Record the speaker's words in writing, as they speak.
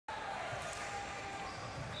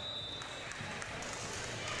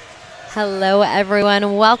Hello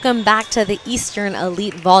everyone, welcome back to the Eastern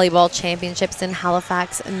Elite Volleyball Championships in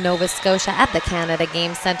Halifax, Nova Scotia at the Canada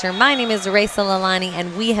Game Centre. My name is Raisa Lalani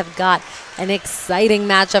and we have got an exciting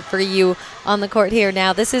matchup for you on the court here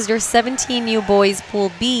now. This is your 17U Boys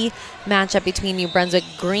Pool B matchup between New Brunswick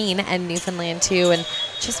Green and Newfoundland 2. And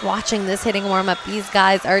just watching this hitting warm-up, these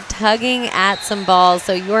guys are tugging at some balls,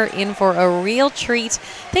 so you're in for a real treat.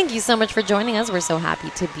 Thank you so much for joining us. We're so happy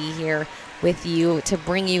to be here with you to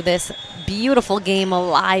bring you this beautiful game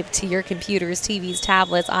alive to your computers, TVs,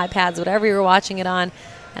 tablets, iPads, whatever you're watching it on.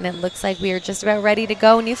 And it looks like we are just about ready to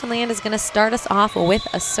go. Newfoundland is going to start us off with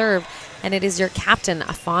a serve, and it is your captain,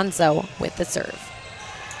 Afonso, with the serve.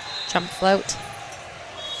 Jump float,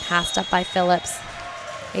 passed up by Phillips.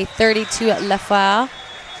 A 32 Lefort.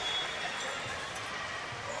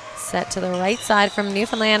 Set to the right side from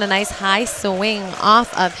Newfoundland, a nice high swing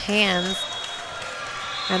off of hands.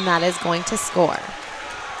 And that is going to score.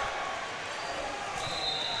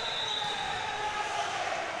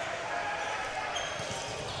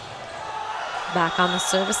 Back on the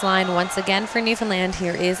service line once again for Newfoundland.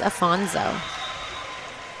 Here is Afonso.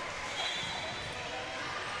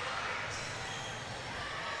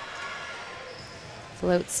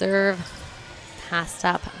 Float serve. Passed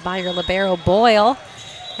up by your libero Boyle.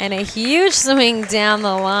 And a huge swing down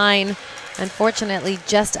the line. Unfortunately,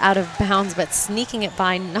 just out of bounds, but sneaking it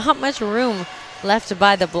by. Not much room left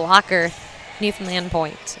by the blocker. Newfoundland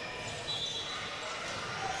point.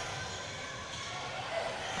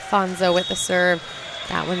 Afonso with the serve.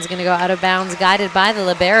 That one's going to go out of bounds, guided by the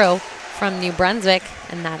libero from New Brunswick,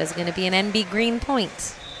 and that is going to be an NB Green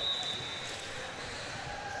point.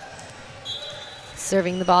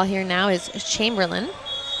 Serving the ball here now is Chamberlain.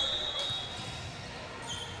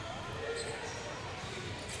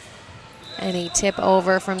 And a tip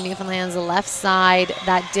over from Newfoundland's left side.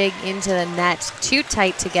 That dig into the net, too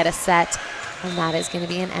tight to get a set. And that is going to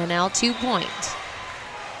be an NL2 point.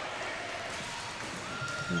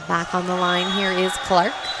 Back on the line here is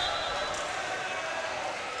Clark.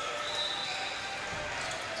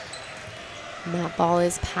 And that ball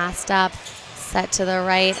is passed up, set to the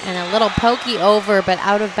right, and a little pokey over, but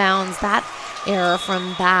out of bounds. That error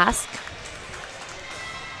from Basque.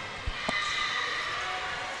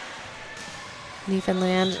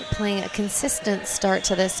 Newfoundland playing a consistent start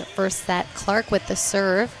to this first set. Clark with the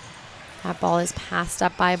serve. That ball is passed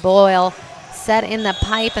up by Boyle. Set in the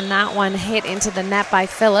pipe, and that one hit into the net by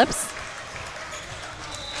Phillips.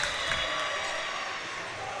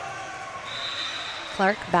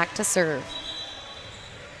 Clark back to serve.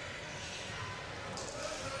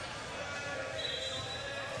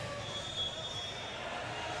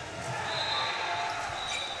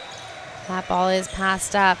 That ball is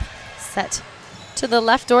passed up. Set to the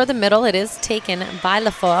left or the middle. It is taken by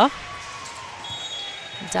Lefort.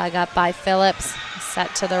 Dug up by Phillips.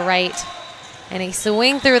 Set to the right. And a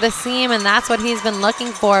swing through the seam, and that's what he's been looking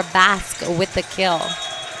for. Basque with the kill.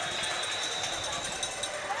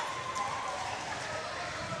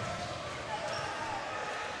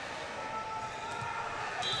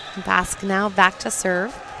 Basque now back to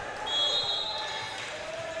serve.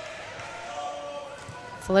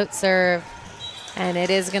 Float serve. And it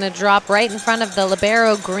is going to drop right in front of the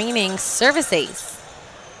libero Greening service ace.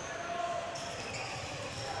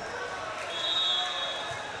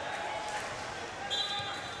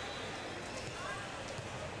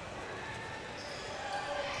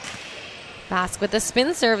 Basque with the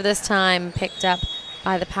spin serve this time, picked up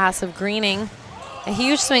by the pass of Greening. A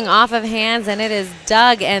huge swing off of hands, and it is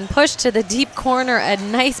dug and pushed to the deep corner. A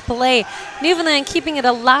nice play. Newfoundland keeping it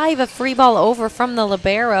alive, a free ball over from the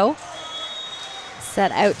libero.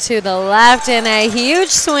 Set out to the left, and a huge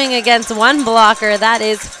swing against one blocker. That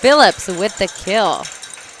is Phillips with the kill.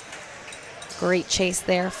 Great chase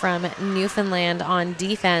there from Newfoundland on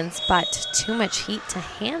defense, but too much heat to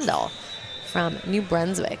handle from New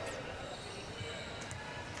Brunswick.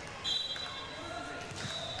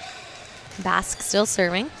 Basque still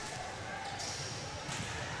serving.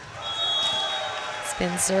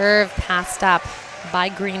 Spin serve, passed up by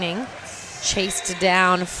Greening. Chased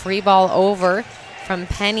down, free ball over from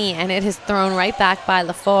Penny, and it is thrown right back by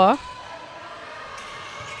Lefort.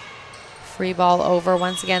 Free ball over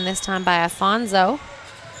once again, this time by Afonso.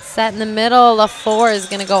 Set in the middle, Lefort is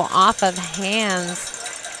going to go off of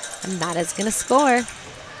hands, and that is going to score.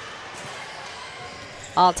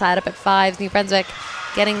 All tied up at 5. New Brunswick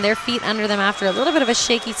getting their feet under them after a little bit of a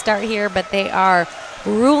shaky start here, but they are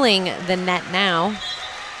ruling the net now.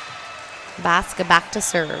 Basque back to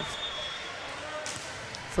serve.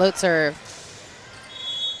 Float serve.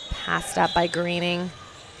 Passed up by Greening.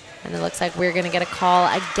 And it looks like we're going to get a call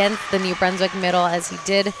against the New Brunswick middle, as he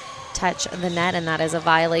did touch the net, and that is a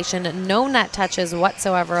violation. No net touches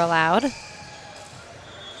whatsoever allowed.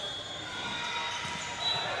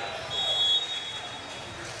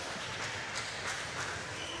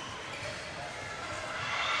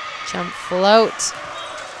 Jump float,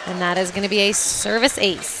 and that is going to be a service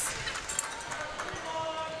ace.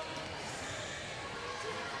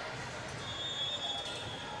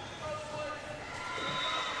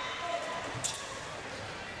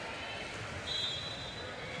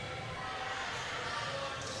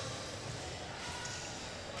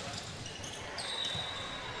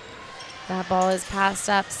 That ball is passed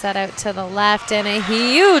up, set out to the left, and a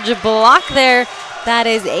huge block there. That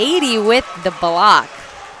is 80 with the block.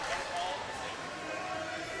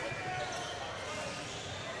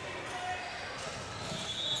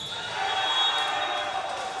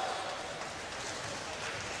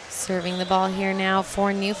 Serving the ball here now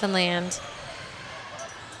for Newfoundland.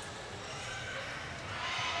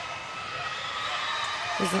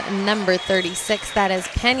 Is number 36. That is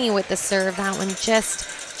Penny with the serve. That one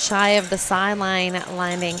just shy of the sideline,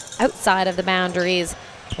 landing outside of the boundaries.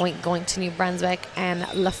 Point going to New Brunswick, and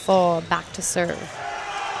Lafort back to serve.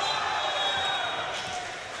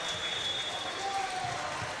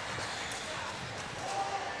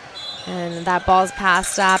 And that ball's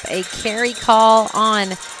passed up. A carry call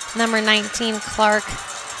on number 19, Clark.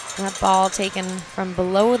 That ball taken from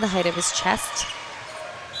below the height of his chest.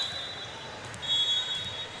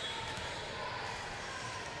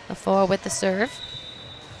 Lafort with the serve.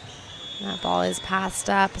 That ball is passed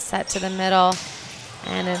up, set to the middle.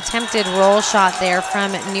 And an attempted roll shot there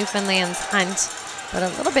from Newfoundland's Hunt, but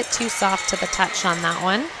a little bit too soft to the touch on that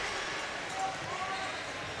one.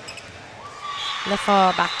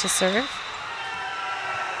 Lafort back to serve.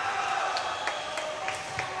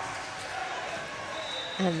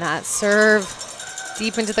 And that serve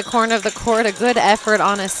deep into the corner of the court. A good effort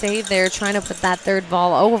on a save there, trying to put that third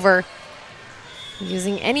ball over.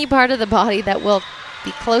 Using any part of the body that will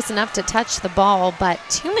be close enough to touch the ball, but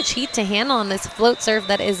too much heat to handle on this float serve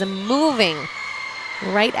that is moving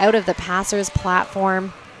right out of the passer's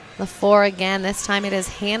platform. Lafort again, this time it is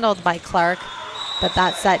handled by Clark, but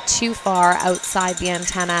that's set too far outside the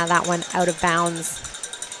antenna. That one out of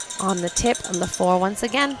bounds on the tip. Lafort once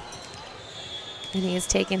again. And he has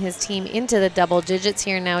taken his team into the double digits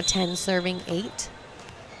here now, 10 serving 8.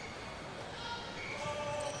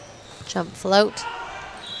 Jump float.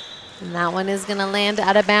 And that one is going to land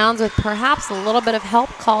out of bounds with perhaps a little bit of help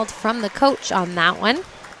called from the coach on that one.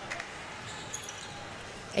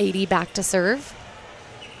 80 back to serve.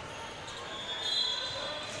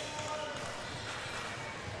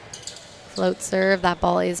 Float serve. That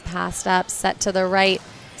ball is passed up, set to the right.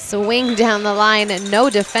 Swing down the line. No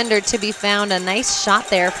defender to be found. A nice shot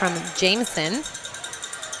there from Jameson.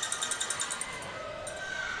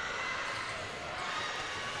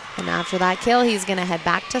 And after that kill, he's going to head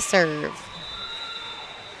back to serve.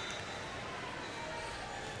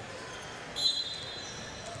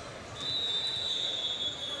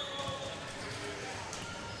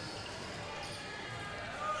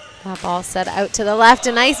 That ball set out to the left.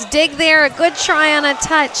 A nice dig there. A good try on a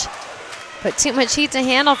touch. But too much heat to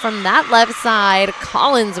handle from that left side.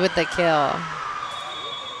 Collins with the kill.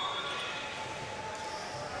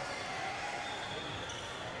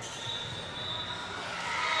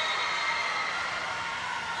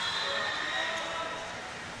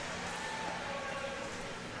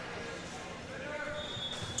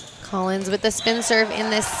 Collins with the spin serve in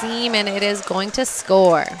the seam, and it is going to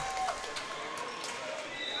score.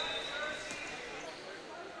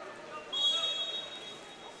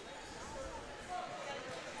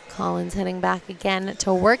 Collins heading back again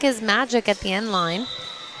to work his magic at the end line.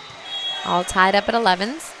 All tied up at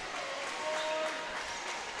 11s.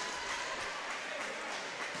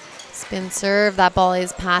 Spin serve, that ball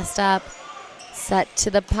is passed up. Set to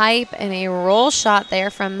the pipe, and a roll shot there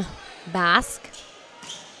from Basque.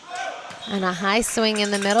 And a high swing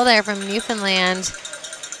in the middle there from Newfoundland.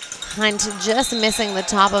 Hunt just missing the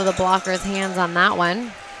top of the blocker's hands on that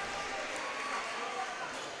one.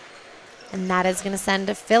 And that is going to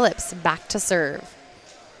send Phillips back to serve.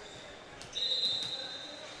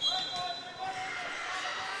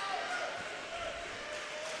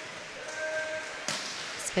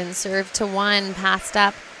 Spin serve to one, passed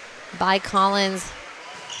up by Collins.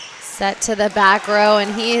 Set to the back row,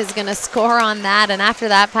 and he is going to score on that. And after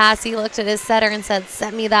that pass, he looked at his setter and said,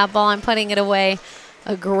 "Set me that ball, I'm putting it away."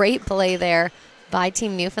 A great play there by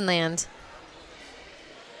Team Newfoundland.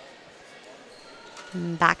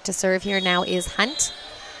 And back to serve here now is Hunt.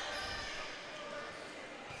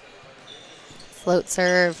 Float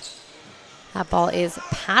serve. That ball is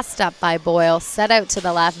passed up by Boyle, set out to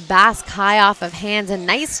the left. Bask high off of hands. A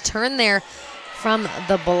nice turn there from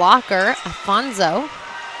the blocker, Afonso.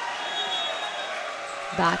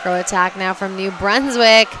 Back row attack now from New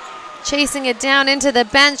Brunswick. Chasing it down into the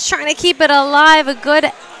bench, trying to keep it alive. A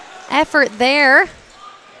good effort there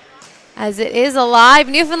as it is alive.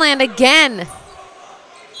 Newfoundland again.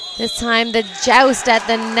 This time the joust at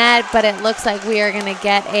the net, but it looks like we are going to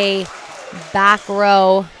get a back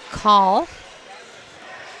row call.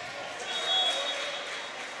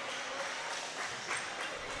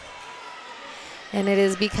 And it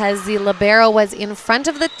is because the libero was in front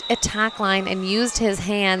of the attack line and used his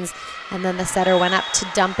hands, and then the setter went up to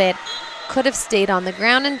dump it. Could have stayed on the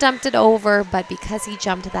ground and dumped it over, but because he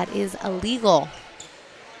jumped, that is illegal.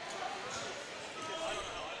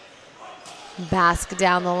 Bask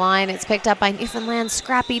down the line. It's picked up by Newfoundland's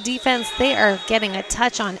scrappy defense. They are getting a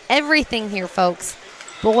touch on everything here, folks.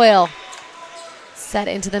 Boyle set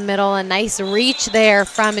into the middle. A nice reach there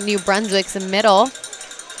from New Brunswick's middle.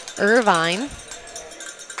 Irvine.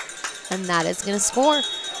 And that is going to score.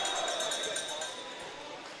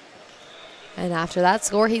 And after that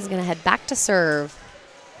score, he's going to head back to serve.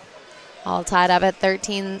 All tied up at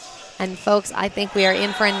 13. And folks, I think we are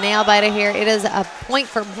in for a nail biter here. It is a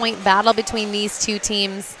point-for-point battle between these two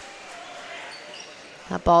teams.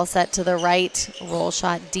 That ball set to the right. Roll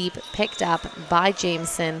shot deep, picked up by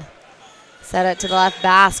Jameson. Set it to the left.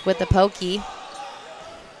 Bask with the pokey.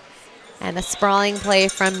 And a sprawling play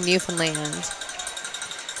from Newfoundland.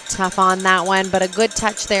 Tough on that one, but a good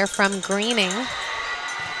touch there from Greening.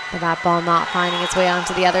 But that ball not finding its way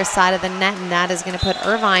onto the other side of the net, and that is going to put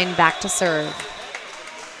Irvine back to serve.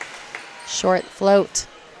 Short float.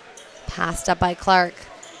 Passed up by Clark.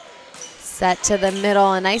 Set to the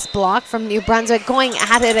middle. A nice block from New Brunswick. Going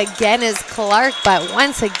at it again is Clark, but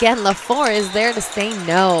once again, Lafleur is there to say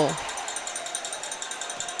no.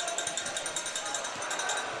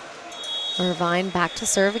 Irvine back to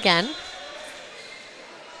serve again.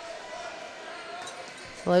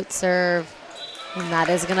 Float serve. And that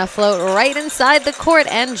is going to float right inside the court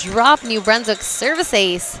and drop New Brunswick's service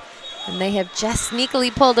ace. And they have just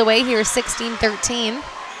sneakily pulled away here, 16-13.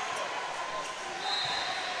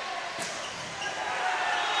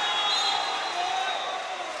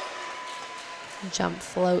 Jump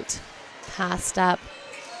float. Passed up.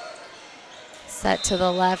 Set to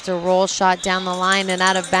the left, a roll shot down the line and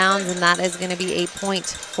out of bounds, and that is going to be a point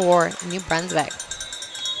for New Brunswick.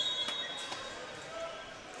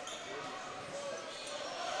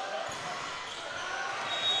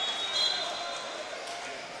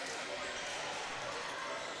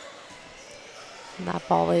 And that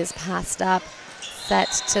ball is passed up,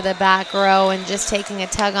 set to the back row, and just taking a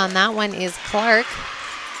tug on that one is Clark.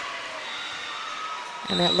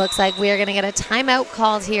 And it looks like we are going to get a timeout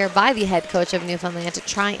called here by the head coach of Newfoundland to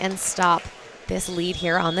try and stop this lead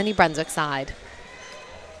here on the New Brunswick side.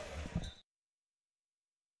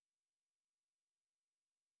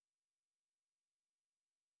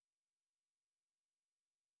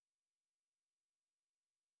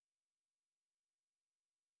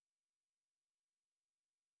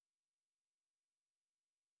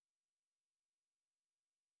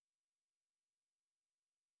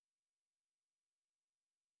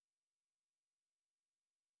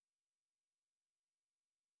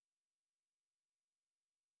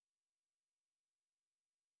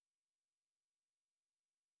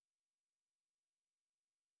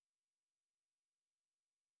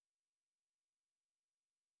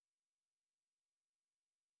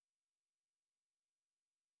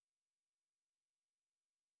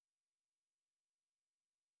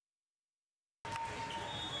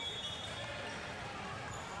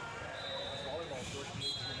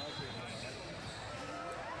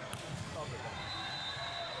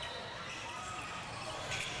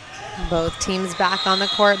 Both teams back on the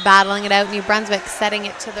court, battling it out. New Brunswick setting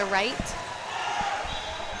it to the right.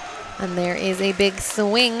 And there is a big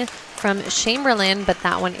swing from Chamberlain, but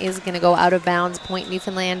that one is going to go out of bounds. Point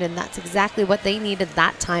Newfoundland, and that's exactly what they needed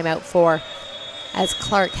that timeout for as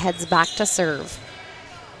Clark heads back to serve.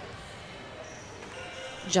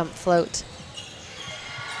 Jump float.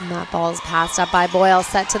 And that ball is passed up by Boyle,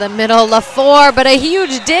 set to the middle. Lafleur, but a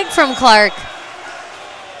huge dig from Clark.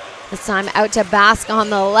 This time out to Bask on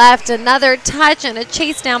the left. Another touch and a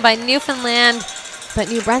chase down by Newfoundland. But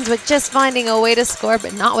New Brunswick just finding a way to score,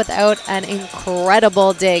 but not without an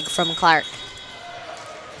incredible dig from Clark.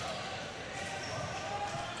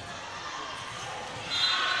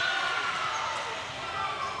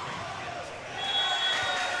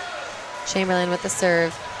 Chamberlain with the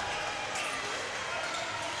serve.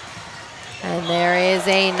 And there is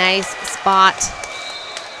a nice spot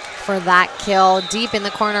for that kill deep in the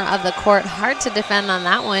corner of the court. Hard to defend on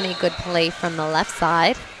that one. A good play from the left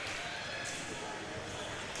side.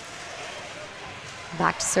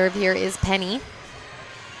 Back to serve here is Penny.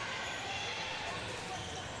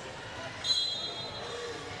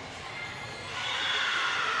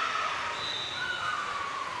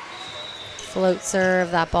 Float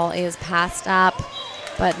serve, that ball is passed up,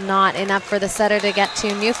 but not enough for the setter to get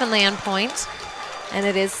to Newfoundland point. And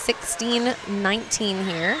it is 16-19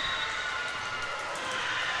 here.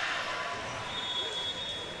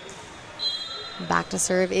 Back to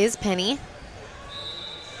serve is Penny.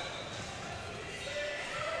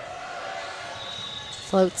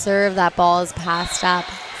 Float serve, that ball is passed up,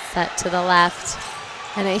 set to the left.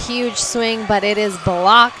 And a huge swing, but it is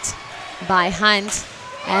blocked by Hunt.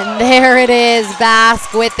 And there it is,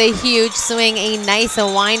 Bask with the huge swing. A nice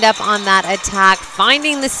wind up on that attack,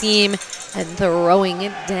 finding the seam and throwing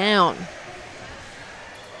it down.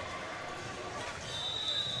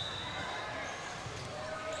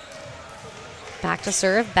 Back to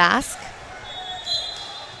serve, Bask.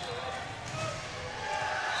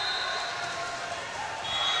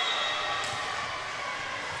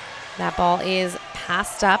 That ball is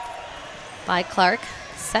passed up by Clark.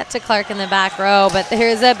 Set to Clark in the back row, but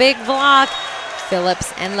there's a big block.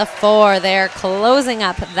 Phillips and Lafour there closing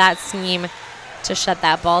up that seam to shut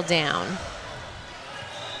that ball down.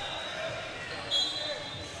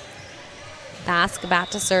 Bask back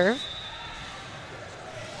to serve.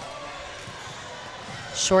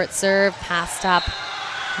 Short serve, passed up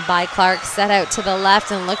by Clark, set out to the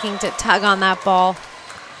left and looking to tug on that ball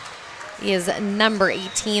is number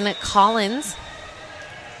 18, Collins.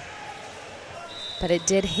 But it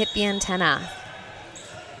did hit the antenna.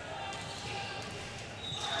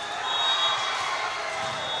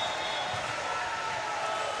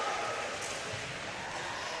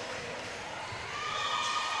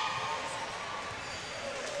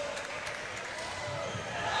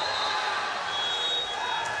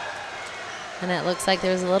 And it looks like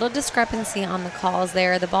there's a little discrepancy on the calls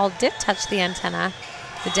there. The ball did touch the antenna.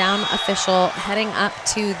 The down official heading up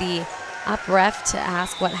to the up ref to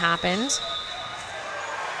ask what happened.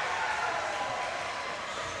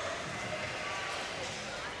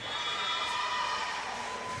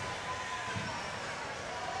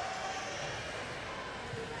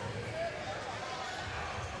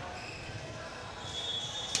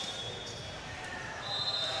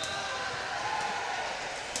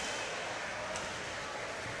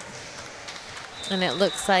 And it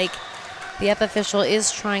looks like the up official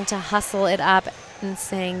is trying to hustle it up and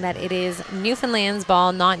saying that it is Newfoundland's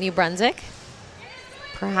ball, not New Brunswick.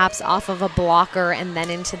 Perhaps off of a blocker and then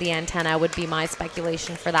into the antenna would be my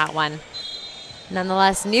speculation for that one.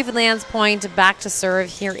 Nonetheless, Newfoundland's point, back to serve.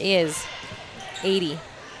 Here is 80.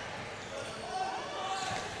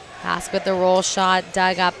 Bask with the roll shot,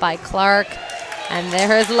 dug up by Clark. And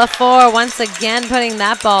there's Lafour once again putting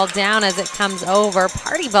that ball down as it comes over.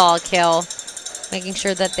 Party ball kill, making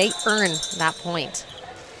sure that they earn that point.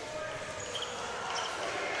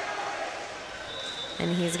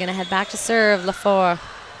 And he's going to head back to serve, Lafour.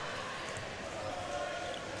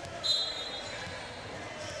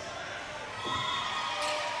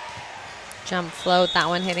 Jump float, that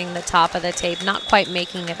one hitting the top of the tape, not quite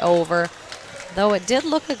making it over. Though it did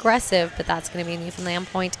look aggressive, but that's going to be a Newfoundland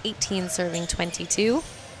point, 18 serving 22.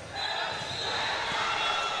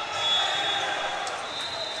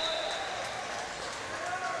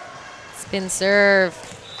 Spin serve,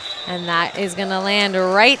 and that is going to land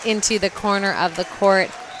right into the corner of the court.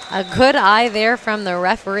 A good eye there from the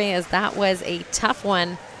referee, as that was a tough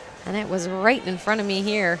one, and it was right in front of me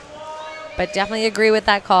here. But definitely agree with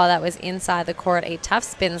that call. That was inside the court, a tough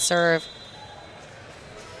spin serve.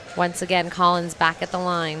 Once again, Collins back at the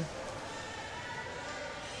line.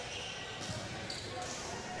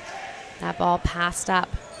 That ball passed up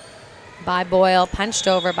by Boyle, punched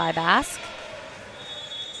over by Bask.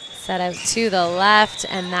 Set out to the left,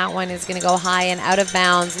 and that one is going to go high and out of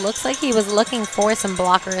bounds. Looks like he was looking for some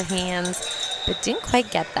blocker hands, but didn't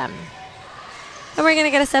quite get them. And we're going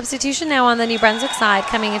to get a substitution now on the New Brunswick side.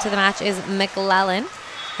 Coming into the match is McLellan,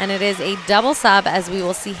 and it is a double sub, as we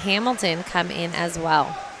will see Hamilton come in as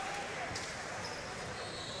well.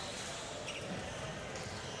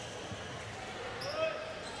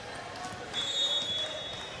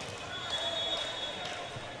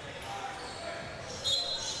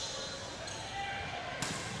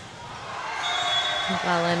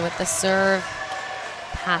 McLellan with the serve,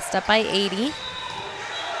 passed up by 80.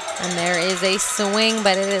 And there is a swing,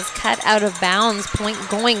 but it is cut out of bounds. Point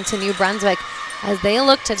going to New Brunswick as they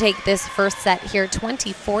look to take this first set here.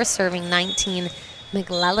 24 serving 19.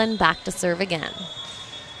 McLellan back to serve again.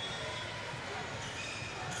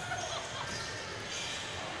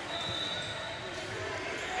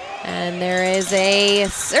 And there is a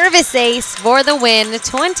service ace for the win,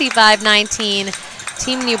 25-19.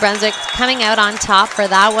 Team New Brunswick coming out on top for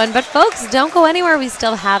that one. But folks, don't go anywhere. We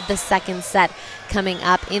still have the second set coming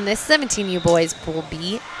up in this 17U Boys Pool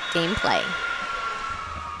B gameplay.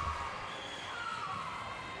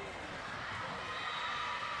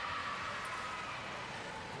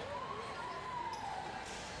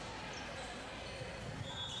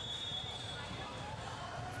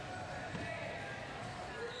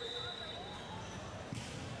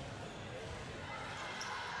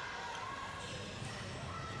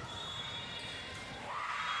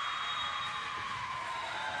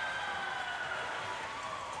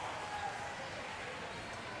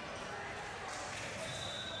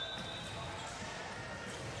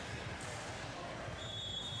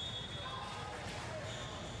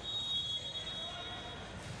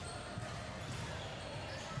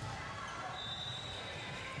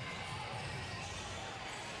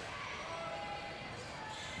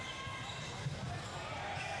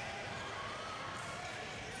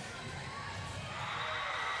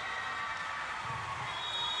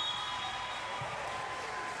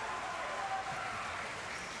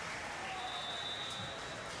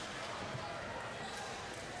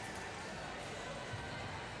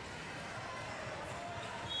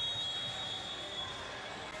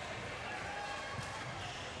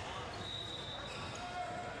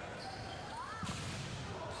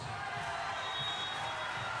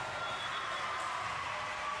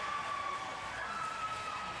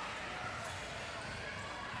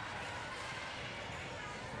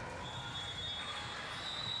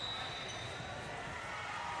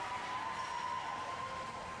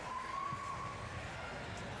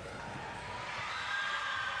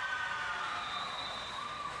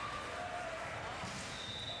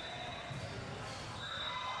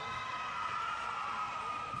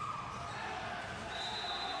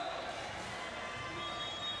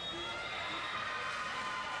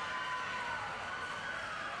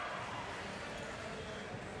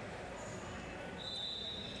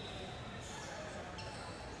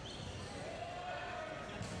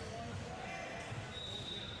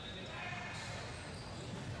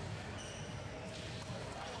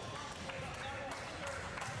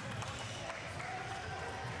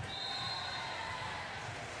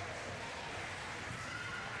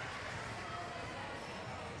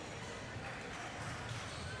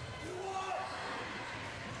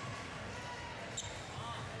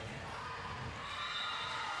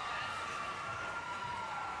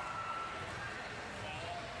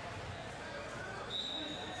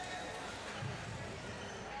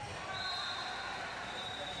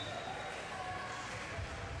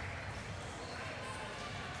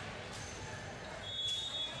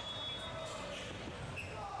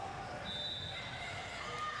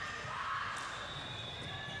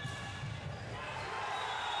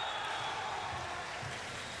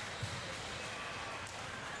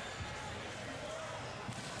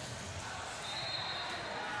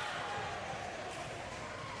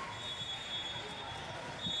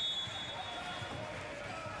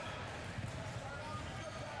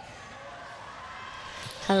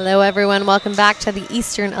 Hello everyone, welcome back to the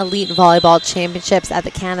Eastern Elite Volleyball Championships at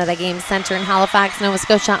the Canada Game Centre in Halifax, Nova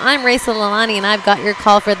Scotia. I'm Raisa Lalani and I've got your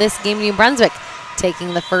call for this game. New Brunswick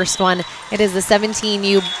taking the first one. It is the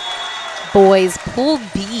 17U Boys Pool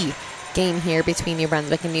B game here between New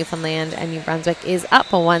Brunswick and Newfoundland, and New Brunswick is up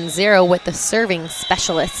 1-0 with the serving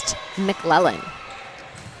specialist, McLellan.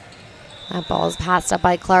 That ball is passed up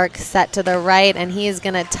by Clark, set to the right, and he is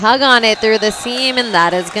going to tug on it through the seam, and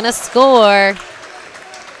that is going to score.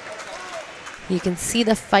 You can see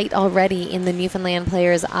the fight already in the Newfoundland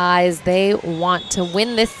players' eyes. They want to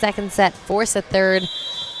win this second set, force a third,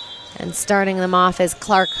 and starting them off is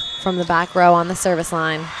Clark from the back row on the service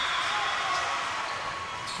line.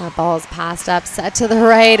 That ball is passed up, set to the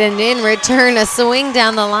right, and in return, a swing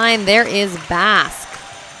down the line. There is Basque.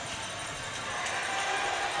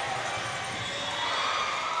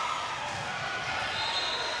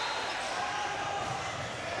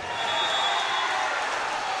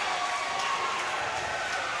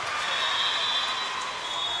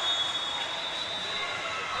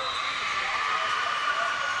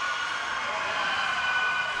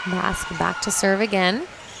 Basque back to serve again.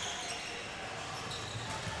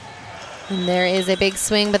 And there is a big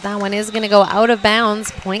swing, but that one is going to go out of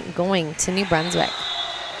bounds. Point going to New Brunswick.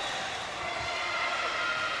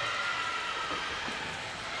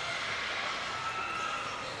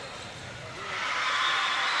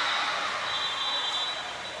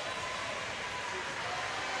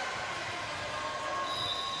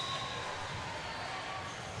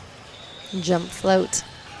 Jump float.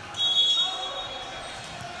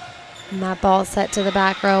 And that ball set to the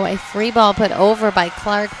back row. A free ball put over by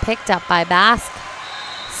Clark, picked up by Basque.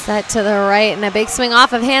 Set to the right, and a big swing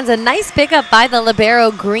off of hands. A nice pickup by the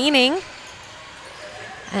libero, Greening.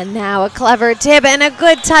 And now a clever tip and a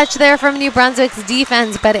good touch there from New Brunswick's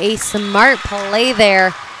defense, but a smart play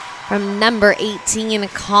there from number 18,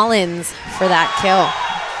 Collins, for that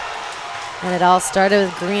kill. And it all started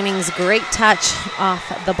with Greening's great touch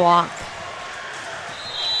off the block.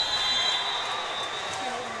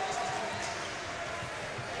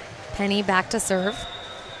 Penny back to serve.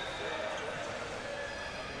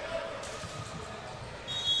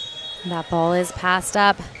 That ball is passed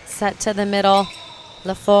up, set to the middle.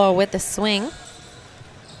 Lefort with the swing.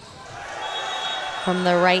 From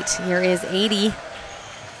the right, here is 80.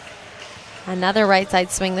 Another right side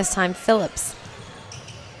swing, this time Phillips.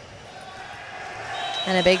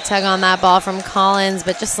 And a big tug on that ball from Collins,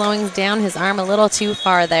 but just slowing down his arm a little too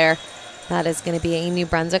far there. That is going to be a New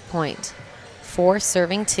Brunswick point. 4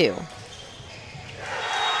 serving 2.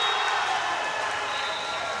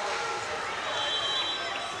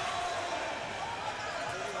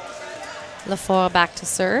 Lefort back to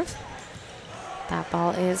serve. That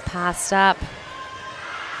ball is passed up.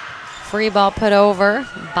 Free ball put over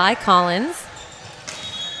by Collins.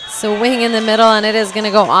 Swing in the middle, and it is going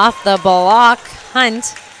to go off the block.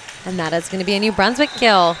 Hunt, and that is going to be a New Brunswick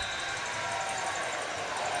kill.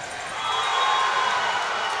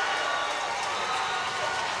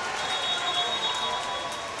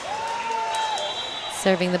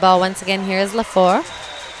 Serving the ball once again, here is Lefort.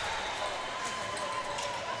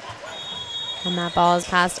 And that ball is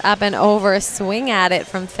passed up and over. Swing at it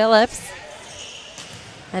from Phillips.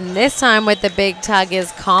 And this time with the big tug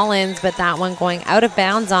is Collins, but that one going out of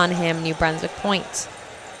bounds on him. New Brunswick point.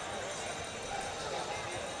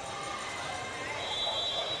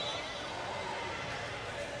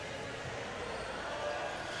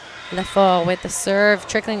 Lefort with the serve,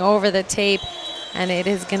 trickling over the tape, and it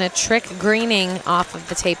is going to trick Greening off of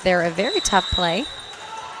the tape there. A very tough play.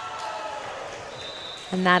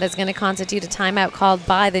 And that is going to constitute a timeout called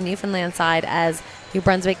by the Newfoundland side as New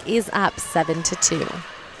Brunswick is up 7-2.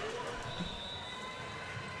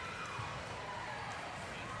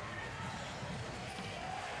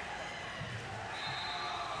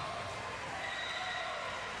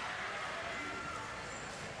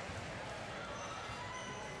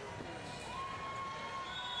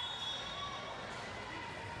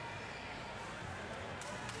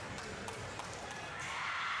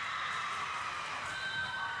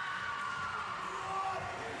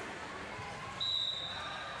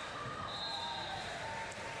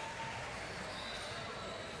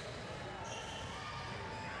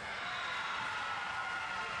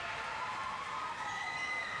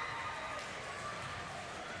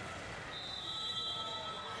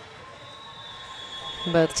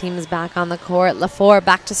 Both teams back on the court. Lefort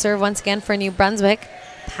back to serve once again for New Brunswick.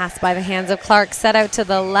 Pass by the hands of Clark, set out to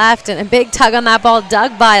the left, and a big tug on that ball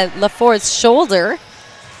dug by Lefort's shoulder.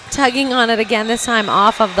 Tugging on it again, this time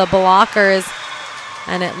off of the blockers.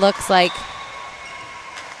 And it looks like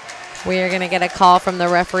we are going to get a call from the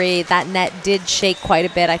referee. That net did shake quite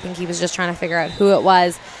a bit. I think he was just trying to figure out who it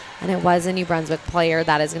was, and it was a New Brunswick player.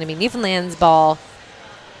 That is going to be Newfoundland's ball.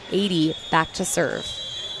 80 back to serve.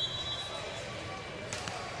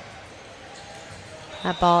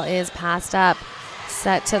 That ball is passed up,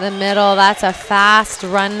 set to the middle. That's a fast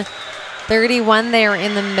run. 31 there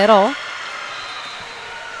in the middle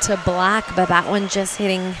to Black, but that one just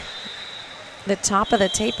hitting the top of the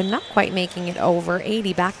tape and not quite making it over.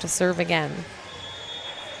 80 back to serve again.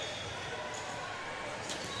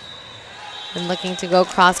 And looking to go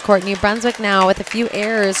cross court. New Brunswick now with a few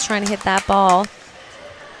errors trying to hit that ball.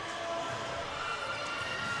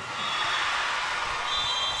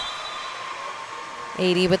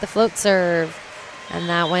 .80 with the float serve. And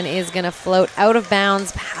that one is going to float out of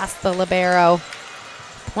bounds past the libero.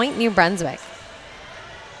 Point New Brunswick.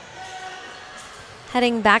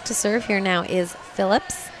 Heading back to serve here now is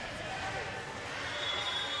Phillips.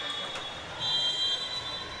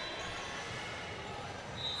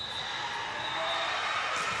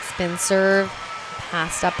 Spin serve,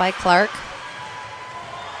 passed up by Clark.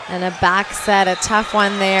 And a back set, a tough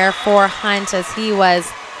one there for Hunt as he was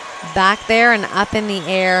back there and up in the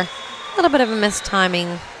air. A little bit of a missed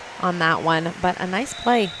timing on that one, but a nice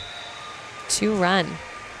play to run.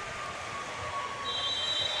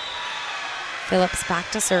 Phillips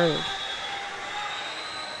back to serve.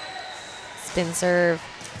 Spin serve,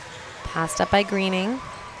 passed up by Greening.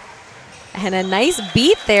 And a nice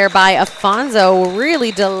beat there by Afonso,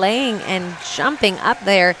 really delaying and jumping up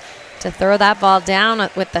there to throw that ball down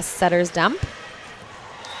with the setter's dump.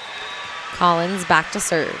 Collins back to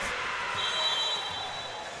serve.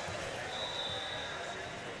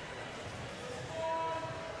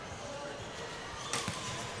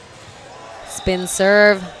 Spin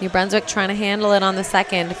serve. New Brunswick trying to handle it on the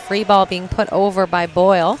second. Free ball being put over by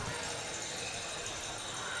Boyle.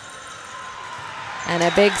 And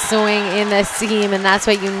a big swing in the seam, and that's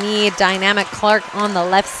what you need. Dynamic Clark on the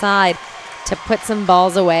left side to put some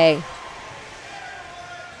balls away.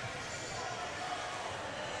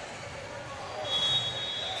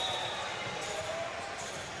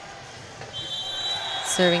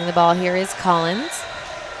 Serving the ball here is Collins.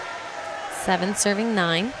 7 serving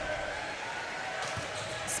 9.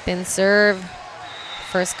 Spin serve.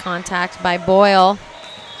 First contact by Boyle.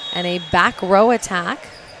 And a back row attack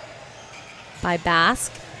by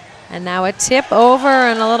Basque. And now a tip over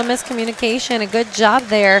and a little miscommunication. A good job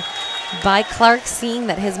there by Clark, seeing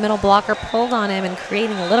that his middle blocker pulled on him and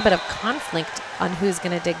creating a little bit of conflict on who's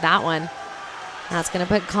going to dig that one. That's going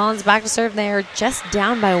to put Collins back to serve there, just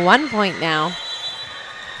down by 1 point now.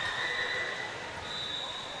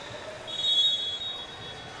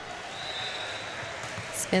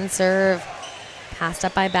 Spin serve, passed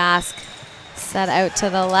up by Basque, set out to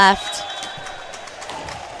the left.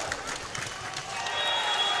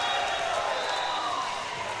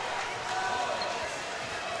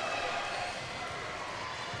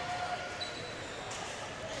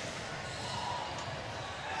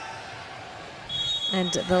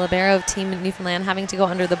 And the libero of Team Newfoundland having to go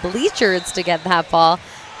under the bleachers to get that ball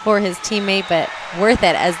for his teammate, but worth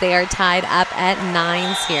it as they are tied up at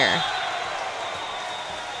 9s here.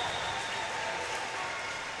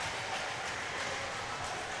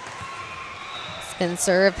 Spin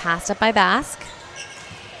serve, passed up by Basque.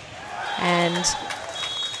 And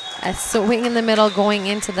a swing in the middle going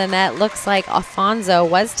into the net. Looks like Alfonso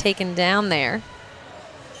was taken down there.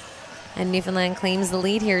 And Newfoundland claims the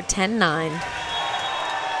lead here, 10-9.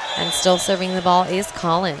 And still serving the ball is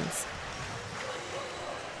Collins.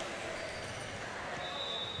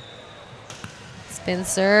 Spin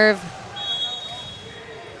serve.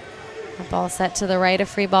 The ball set to the right, a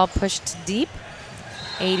free ball pushed deep.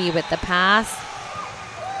 80 with the pass.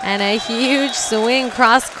 And a huge swing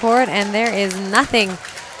cross court, and there is nothing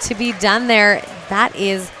to be done there. That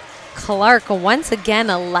is Clark once again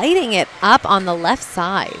lighting it up on the left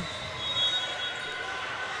side.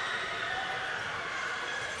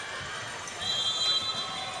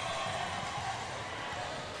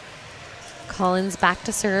 Collins back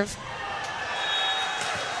to serve.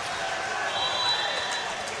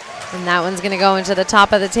 And that one's going to go into the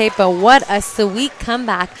top of the tape, but what a sweet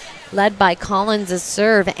comeback led by Collins'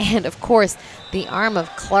 serve and, of course, the arm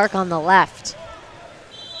of Clark on the left.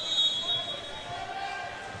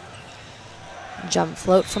 Jump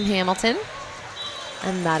float from Hamilton,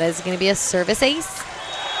 and that is going to be a service ace.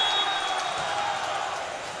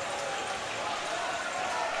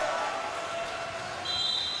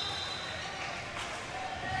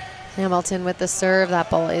 Hamilton with the serve. That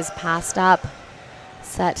ball is passed up.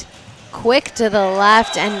 Set quick to the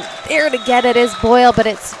left, and there to get it is Boyle, but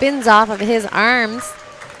it spins off of his arms.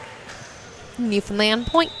 Newfoundland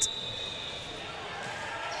point.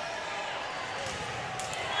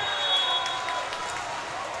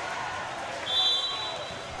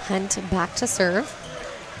 Hunt back to serve.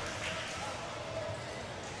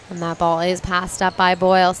 And that ball is passed up by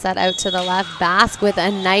Boyle, set out to the left. Basque with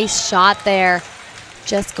a nice shot there,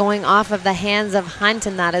 just going off of the hands of Hunt,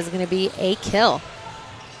 and that is going to be a kill.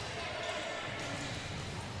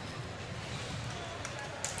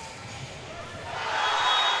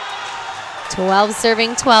 Twelve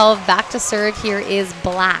serving 12. Back to serve here is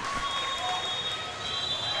Black.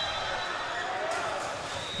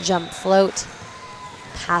 Jump float.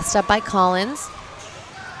 Passed up by Collins.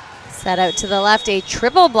 Set out to the left. A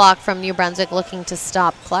triple block from New Brunswick looking to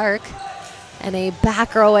stop Clark. And a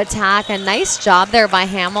back row attack. A nice job there by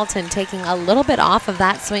Hamilton, taking a little bit off of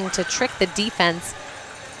that swing to trick the defense.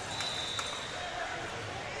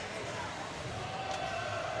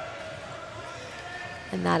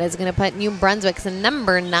 And that is going to put New Brunswick's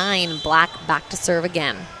number 9, Black, back to serve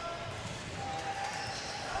again.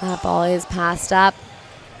 That ball is passed up.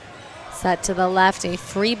 Set to the left, a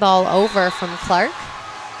free ball over from Clark.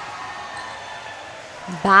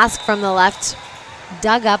 Basque from the left,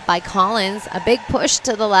 dug up by Collins. A big push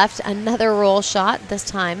to the left, another roll shot, this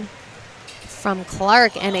time from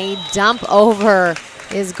Clark, and a dump over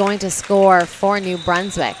is going to score for New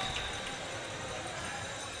Brunswick.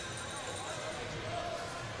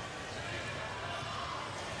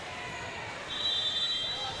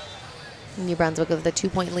 New Brunswick with the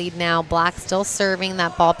 2-point lead now. Black still serving.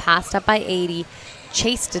 That ball passed up by 80.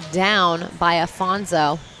 Chased down by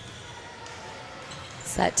Alfonso.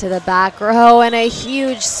 Set to the back row, and a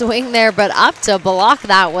huge swing there, but up to block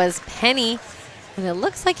that was Penny. And it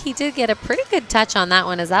looks like he did get a pretty good touch on that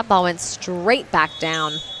one as that ball went straight back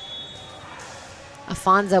down.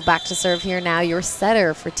 Afonso back to serve here now, your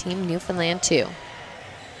setter for Team Newfoundland 2.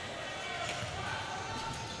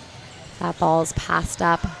 That ball is passed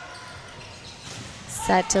up.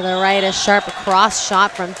 Set to the right, a sharp cross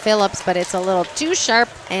shot from Phillips, but it's a little too sharp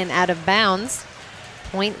and out of bounds.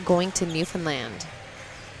 Point going to Newfoundland.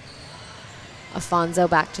 Afonso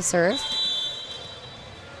back to serve.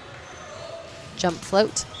 Jump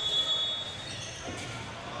float.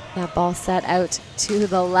 That ball set out to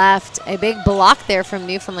the left. A big block there from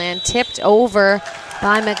Newfoundland, tipped over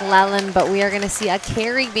by McLellan, but we are going to see a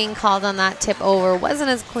carry being called on that tip over. Wasn't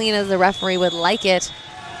as clean as the referee would like it.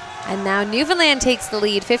 And now Newfoundland takes the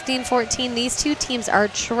lead, 15-14. These two teams are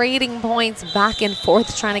trading points back and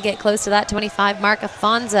forth, trying to get close to that 25 mark.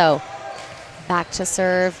 Afonso back to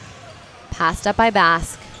serve, passed up by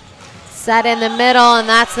Basque. Set in the middle, and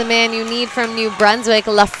that's the man you need from New Brunswick.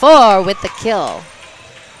 Lafleur with the kill.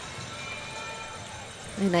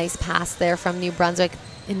 A nice pass there from New Brunswick,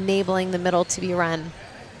 enabling the middle to be run.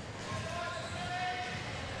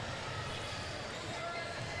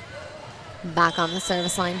 Back on the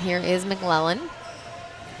service line here is McLellan.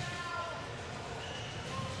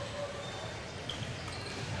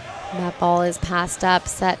 That ball is passed up,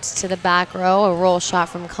 set to the back row. A roll shot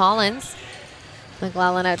from Collins.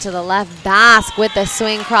 McLellan out to the left. Basque with the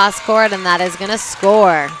swing cross court, and that is going to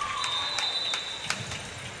score.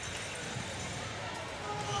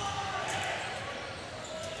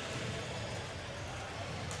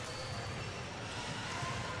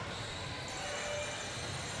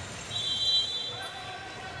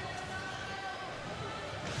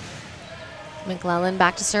 McLellan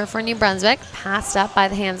back to serve for New Brunswick. Passed up by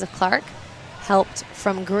the hands of Clark. Helped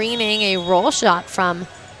from Greening. A roll shot from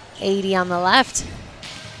 80 on the left.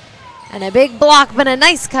 And a big block, but a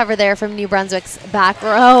nice cover there from New Brunswick's back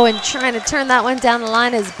row. And trying to turn that one down the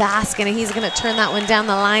line is Basque, and he's going to turn that one down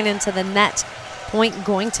the line into the net. Point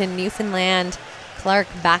going to Newfoundland. Clark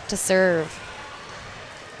back to serve.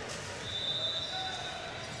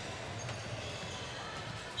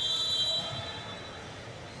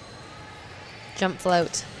 Jump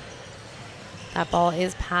float. That ball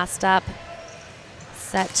is passed up.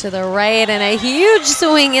 Set to the right, and a huge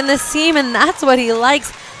swing in the seam, and that's what he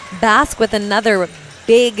likes. Basque with another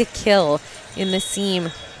big kill in the seam.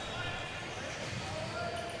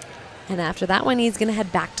 And after that one, he's going to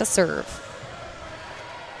head back to serve.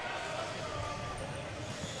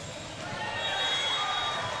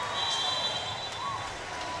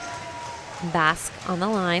 Basque on the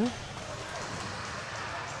line.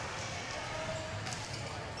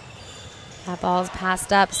 That ball is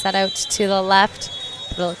passed up, set out to the left,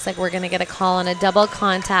 but it looks like we're going to get a call on a double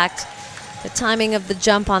contact. The timing of the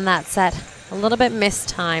jump on that set, a little bit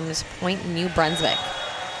mistimed. Point New Brunswick.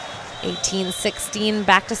 18-16,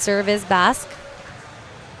 back to serve is Basque.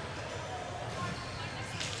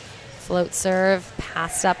 Float serve,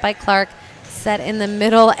 passed up by Clark, set in the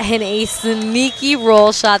middle, and a sneaky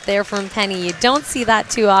roll shot there from Penny. You don't see that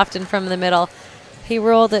too often from the middle. He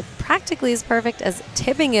rolled it practically as perfect as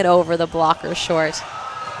tipping it over the blocker short.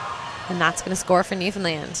 And that's going to score for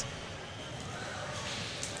Newfoundland.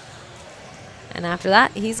 And after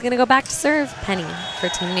that, he's going to go back to serve Penny for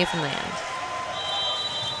Team Newfoundland.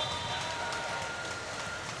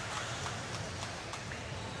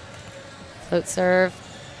 Float serve,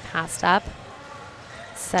 passed up.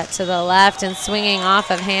 Set to the left and swinging off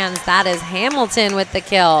of hands. That is Hamilton with the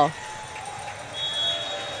kill.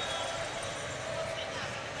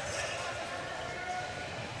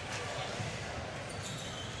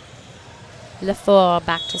 Lafleur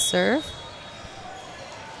back to serve.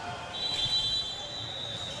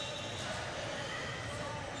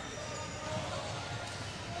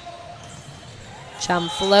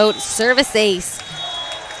 Jump float, service ace.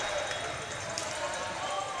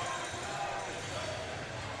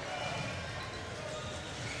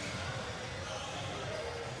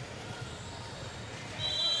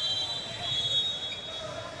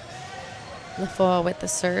 Lafleur with the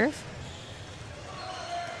serve.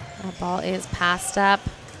 That ball is passed up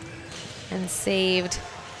and saved.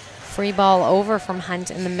 Free ball over from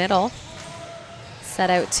Hunt in the middle.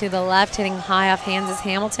 Set out to the left, hitting high off hands is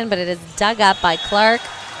Hamilton, but it is dug up by Clark.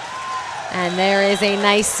 And there is a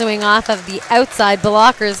nice swing off of the outside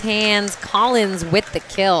blocker's hands. Collins with the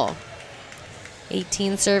kill.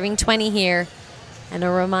 18 serving 20 here. And a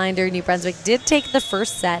reminder, New Brunswick did take the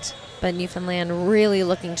first set, but Newfoundland really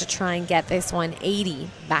looking to try and get this one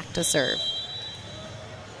 80 back to serve.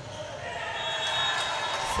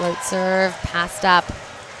 Float serve, passed up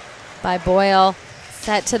by Boyle.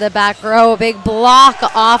 Set to the back row, a big block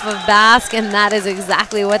off of Basque, and that is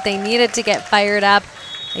exactly what they needed to get fired up.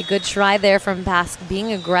 A good try there from Basque,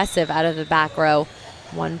 being aggressive out of the back row.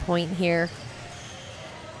 1 point here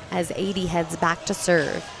as 80 heads back to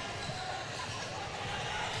serve.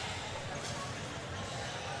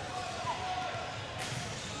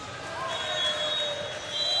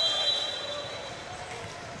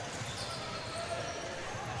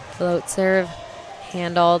 Float serve,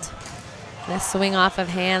 handled. And a swing off of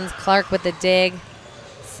hands. Clark with the dig.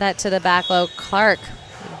 Set to the back low. Clark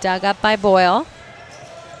dug up by Boyle.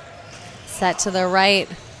 Set to the right.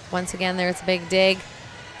 Once again, there's a big dig.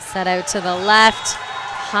 Set out to the left.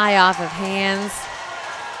 High off of hands.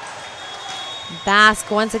 Basque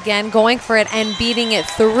once again going for it and beating it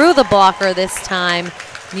through the blocker this time.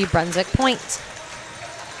 New Brunswick point.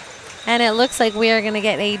 And it looks like we are going to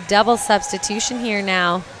get a double substitution here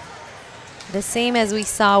now. The same as we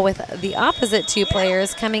saw with the opposite two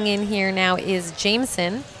players. Coming in here now is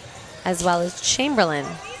Jameson as well as Chamberlain.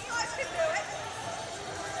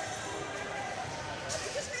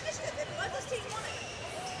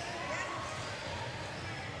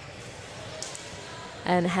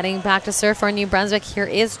 And heading back to serve for New Brunswick, here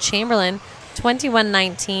is Chamberlain,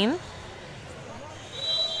 21-19.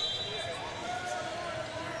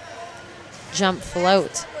 Jump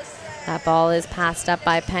float. That ball is passed up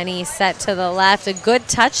by Penny, set to the left. A good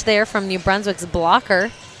touch there from New Brunswick's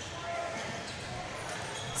blocker.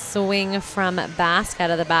 Swing from Basque out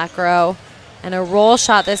of the back row. And a roll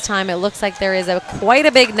shot this time. It looks like there is quite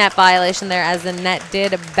a big net violation there as the net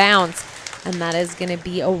did bounce. And that is going to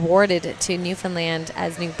be awarded to Newfoundland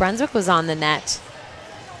as New Brunswick was on the net.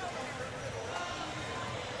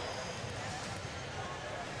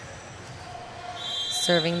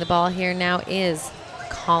 Serving the ball here now is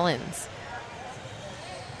Collins.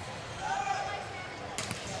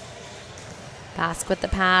 Basque with the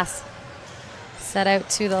pass. Set out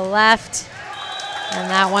to the left. And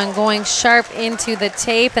that one going sharp into the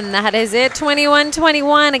tape. And that is it.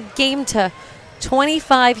 21-21. A game to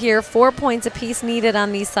 25 here. 4 points apiece needed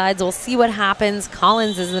on these sides. We'll see what happens.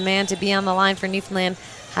 Collins is the man to be on the line for Newfoundland.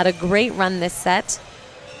 Had a great run this set.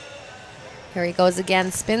 Here he goes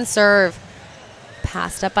again. Spin serve.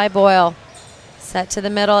 Passed up by Boyle. Set to the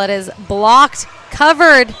middle. It is blocked,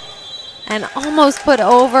 covered, and almost put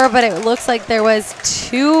over, but it looks like there was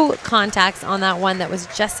two contacts on that one that was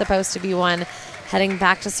just supposed to be one. Heading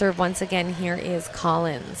back to serve once again, here is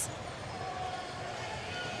Collins.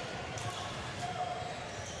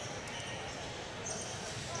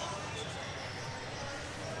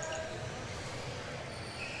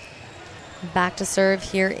 Back to serve,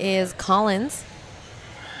 here is Collins.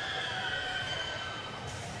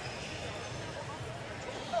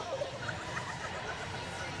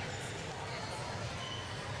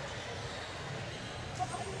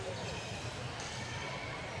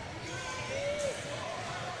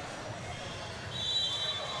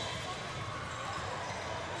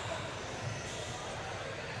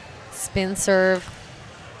 Spin serve.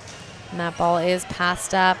 And that ball is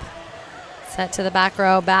passed up. Set to the back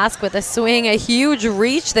row. Basque with a swing, a huge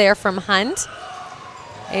reach there from Hunt.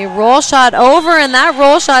 A roll shot over, and that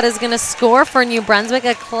roll shot is going to score for New Brunswick.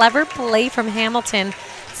 A clever play from Hamilton.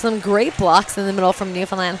 Some great blocks in the middle from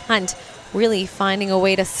Newfoundland. Hunt really finding a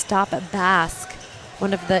way to stop Basque,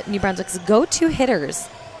 one of the New Brunswick's go-to hitters.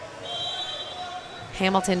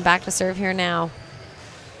 Hamilton back to serve here now.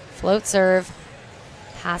 Float serve.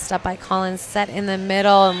 Passed up by Collins, set in the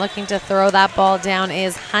middle, and looking to throw that ball down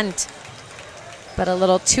is Hunt. But a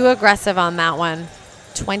little too aggressive on that one.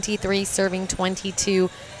 23 serving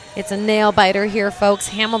 22. It's a nail biter here, folks.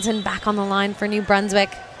 Hamilton back on the line for New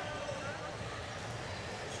Brunswick.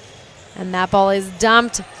 And that ball is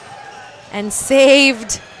dumped and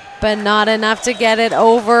saved, but not enough to get it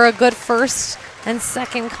over. A good first and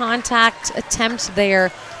second contact attempt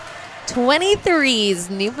there. 23s,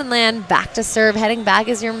 Newfoundland back to serve. Heading back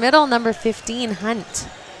is your middle, number 15, Hunt.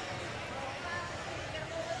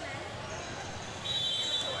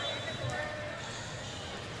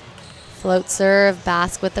 Float serve,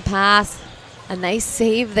 Basque with the pass. A nice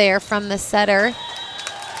save there from the setter,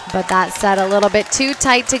 but that set a little bit too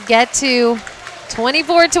tight to get to.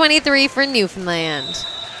 24-23 for Newfoundland.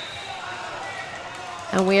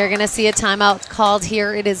 And we are going to see a timeout called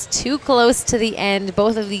here. It is too close to the end.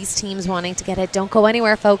 Both of these teams wanting to get it. Don't go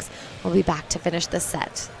anywhere, folks. We'll be back to finish this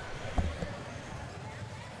set.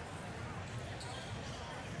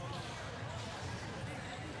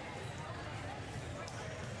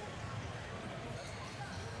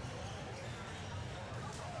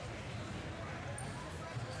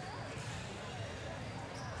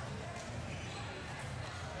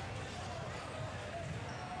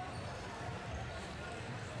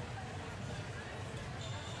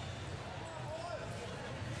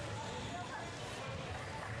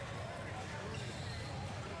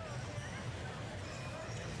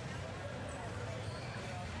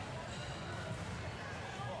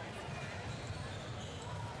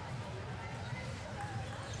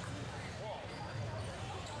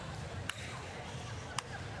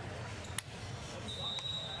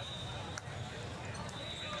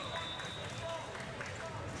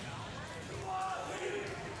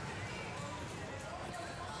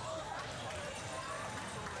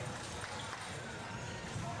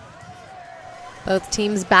 Both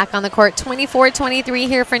teams back on the court. 24-23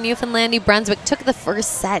 here for Newfoundland. New Brunswick took the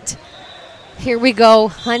first set. Here we go.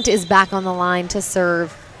 Hunt is back on the line to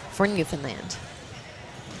serve for Newfoundland.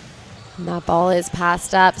 And that ball is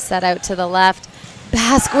passed up, set out to the left.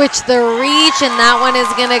 Baskwich the reach, and that one is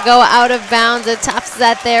going to go out of bounds. A tough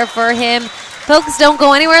set there for him. Folks, don't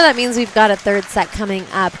go anywhere. That means we've got a third set coming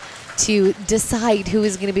up to decide who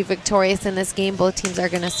is going to be victorious in this game. Both teams are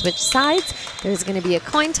going to switch sides. There's going to be a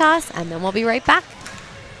coin toss, and then we'll be right back.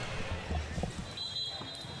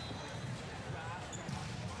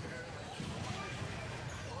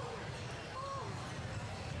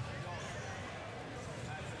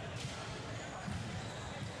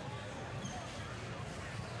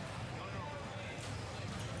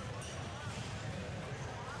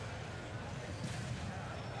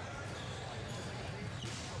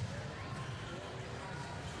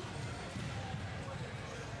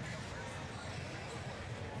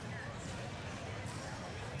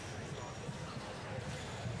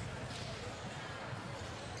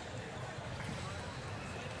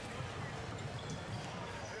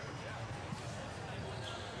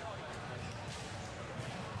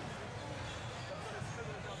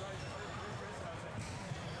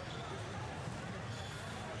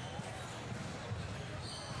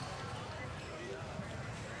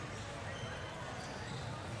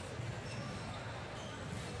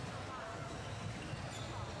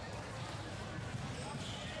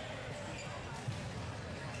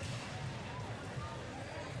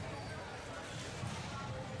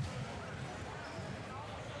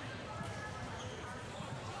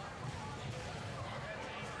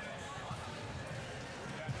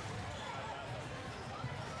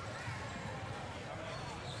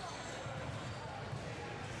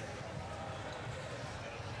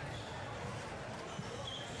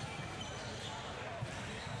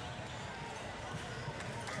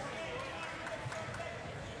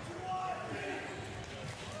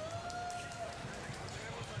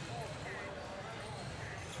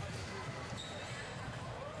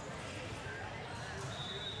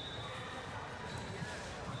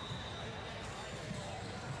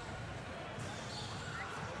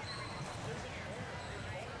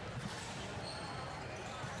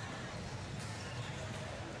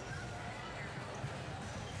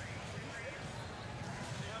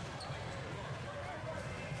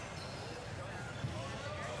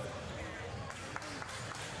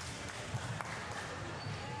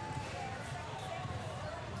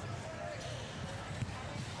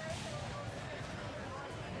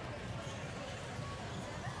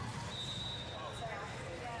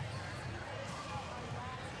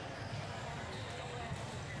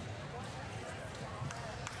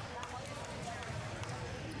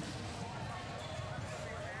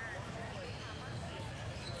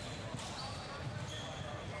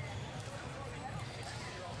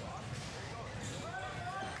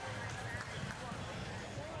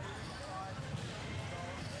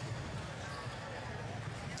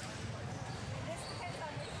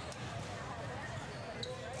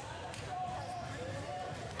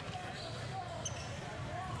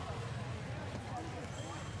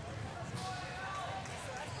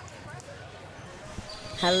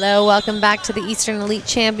 Hello, welcome back to the Eastern Elite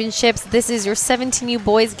Championships. This is your 17U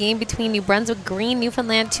boys game between New Brunswick Green,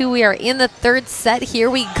 Newfoundland 2. We are in the third set. Here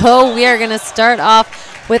we go. We are going to start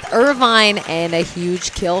off with Irvine, and a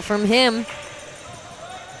huge kill from him.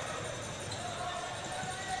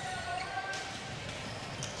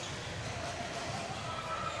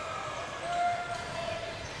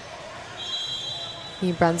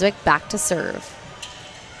 New Brunswick back to serve.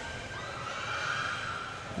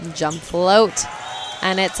 Jump float.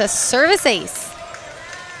 And it's a service ace.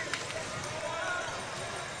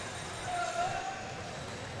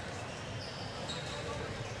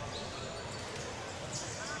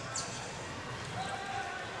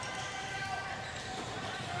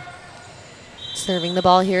 Serving the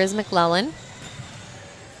ball here is McClellan.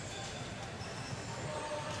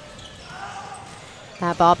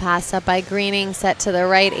 That ball passed up by Greening, set to the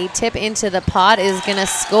right. A tip into the pot is going to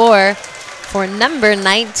score for number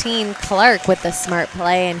 19, Clark, with the smart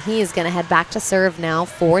play, and he is going to head back to serve now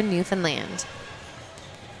for Newfoundland.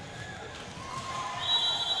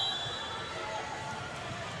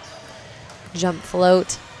 Jump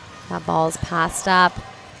float. That ball is passed up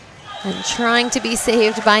and trying to be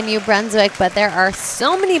saved by New Brunswick, but there are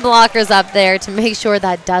so many blockers up there to make sure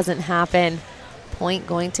that doesn't happen. Point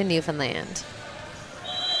going to Newfoundland.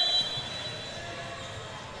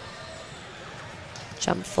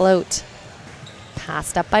 Jump float.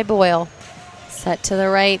 Passed up by Boyle. Set to the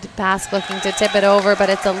right. Bask looking to tip it over, but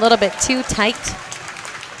it's a little bit too tight.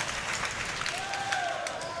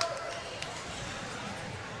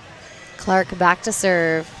 Clark back to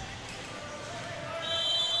serve.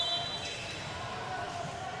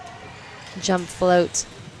 Jump float.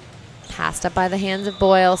 Passed up by the hands of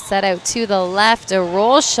Boyle. Set out to the left. A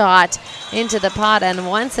roll shot into the pot. And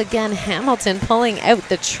once again, Hamilton pulling out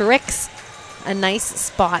the tricks. A nice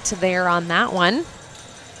spot there on that one,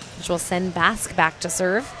 which will send Bask back to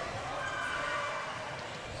serve.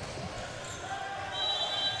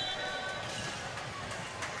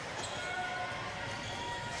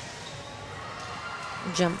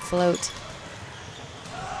 Jump float.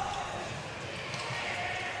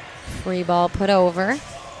 Free ball put over.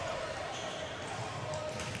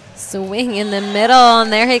 Swing in the middle,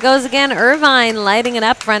 and there he goes again. Irvine lighting it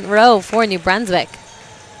up front row for New Brunswick.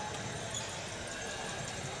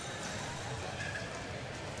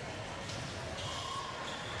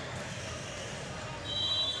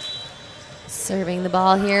 Serving the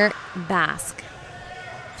ball here, Bask.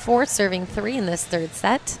 4 serving 3 in this third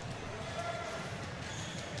set.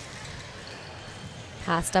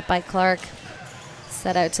 Passed up by Clark.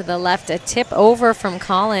 Set out to the left, a tip over from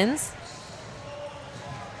Collins.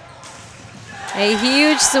 A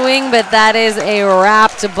huge swing, but that is a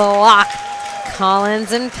wrapped block.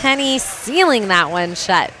 Collins and Penny sealing that one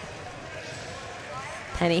shut.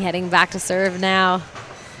 Penny heading back to serve now.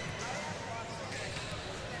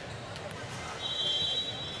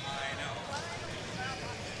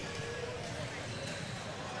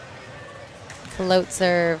 Float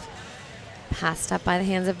serve. Passed up by the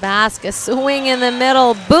hands of Bask. A swing in the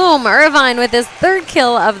middle. Boom! Irvine with his 3rd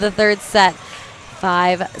kill of the 3rd set.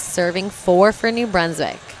 5 serving 4 for New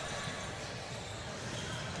Brunswick.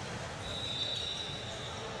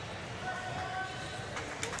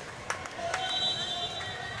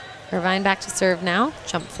 Irvine back to serve now.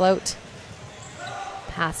 Jump float.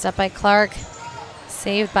 Passed up by Clark.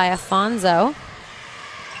 Saved by Afonso.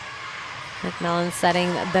 McMillan setting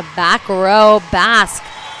the back row. Bask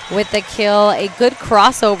with the kill. A good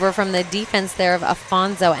crossover from the defense there of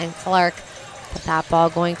Afonso and Clark. But that ball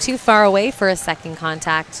going too far away for a second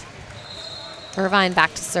contact. Irvine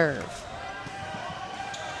back to serve.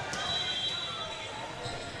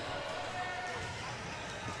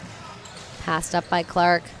 Passed up by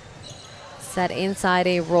Clark. Set inside,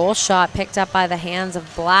 a roll shot picked up by the hands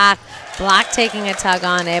of Black. Black taking a tug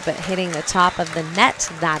on it, but hitting the top of the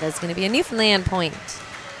net. That is going to be a Newfoundland point.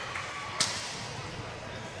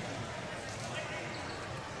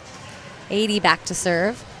 '80 back to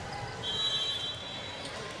serve.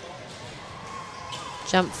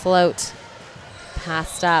 Jump float.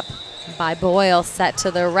 Passed up by Boyle, set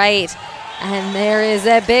to the right. And there is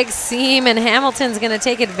a big seam, and Hamilton's going to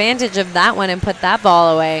take advantage of that one and put that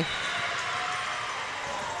ball away.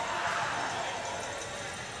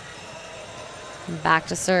 Back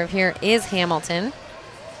to serve here is Hamilton.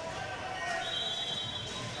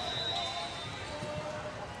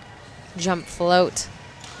 Jump float.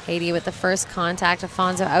 Haiti with the first contact.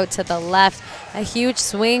 Afonso out to the left. A huge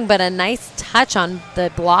swing, but a nice touch on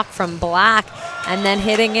the block from Black. And then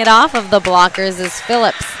hitting it off of the blockers is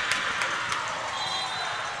Phillips.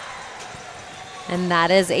 And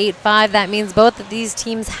that is 8-5. That means both of these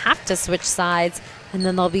teams have to switch sides, and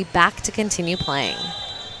then they'll be back to continue playing.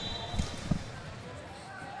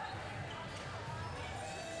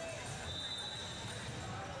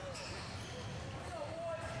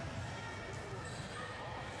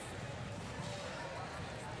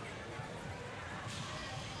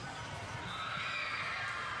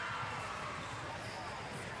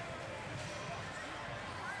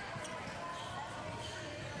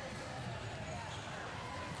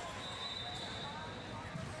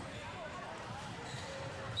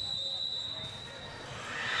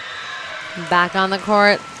 Back on the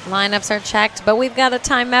court, lineups are checked, but we've got a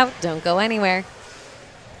timeout. Don't go anywhere.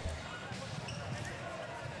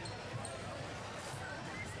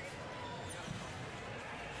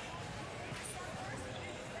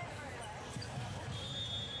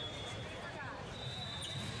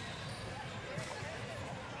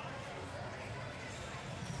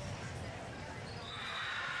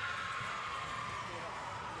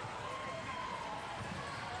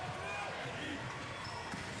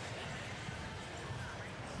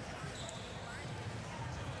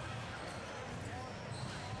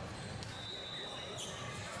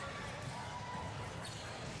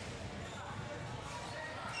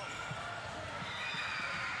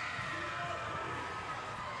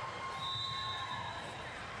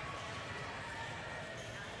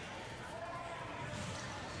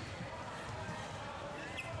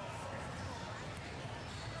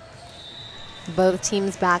 Both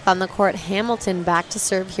teams back on the court. Hamilton back to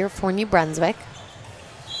serve here for New Brunswick.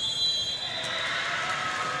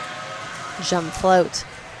 Jump float.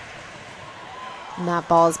 And that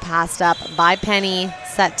ball is passed up by Penny,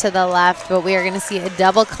 set to the left, but we are going to see a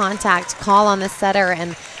double contact call on the setter,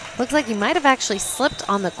 and looks like he might have actually slipped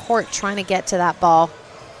on the court trying to get to that ball.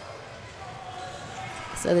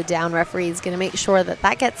 So the down referee is going to make sure that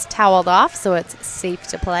that gets toweled off so it's safe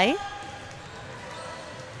to play.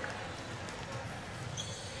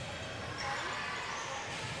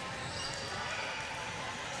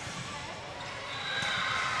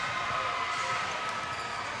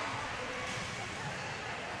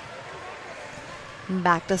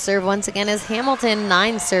 Back to serve once again is Hamilton,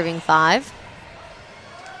 9 serving 5.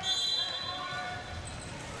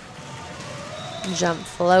 Jump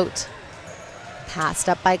float. Passed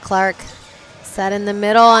up by Clark. Set in the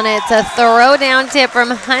middle, and it's a throwdown tip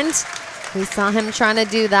from Hunt. We saw him trying to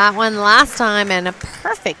do that one last time, and a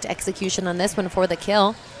perfect execution on this one for the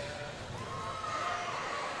kill.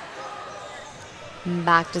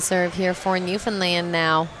 Back to serve here for Newfoundland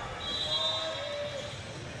now.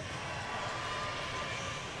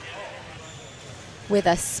 With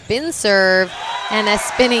a spin serve and a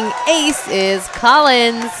spinning ace is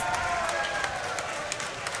Collins.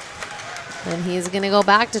 And he's going to go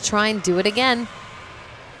back to try and do it again.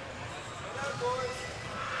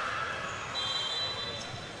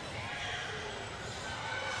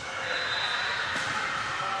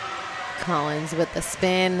 Collins with the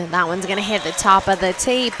spin. That one's going to hit the top of the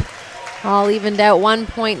tape. All evened out, 1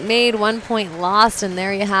 point made, 1 point lost, and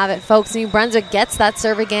there you have it, folks. New Brunswick gets that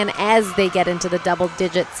serve again as they get into the double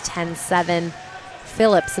digits, 10-7.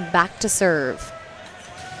 Phillips back to serve.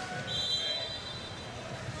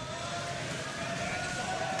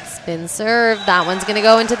 Spin serve, that one's gonna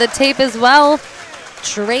go into the tape as well.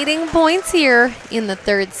 Trading points here in the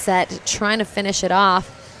third set, trying to finish it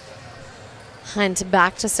off. Hunt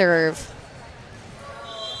back to serve.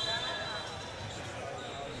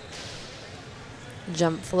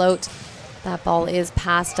 Jump float. That ball is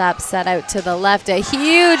passed up, set out to the left. A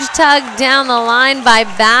huge tug down the line by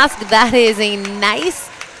Basque. That is a nice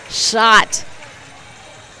shot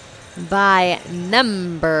by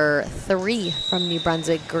number 3 from New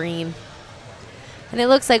Brunswick Green. And it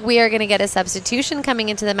looks like we are going to get a substitution coming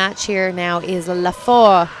into the match here now is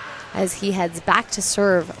Lafort as he heads back to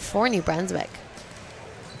serve for New Brunswick.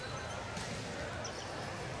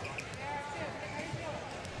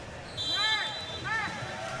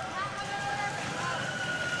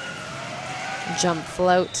 Jump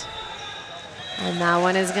float. And that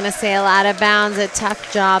one is going to sail out of bounds. A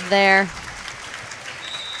tough job there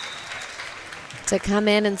to come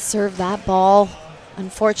in and serve that ball.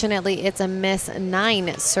 Unfortunately, it's a miss.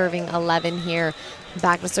 9 serving 11 here.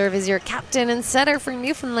 Back to serve is your captain and setter for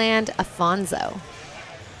Newfoundland, Afonso.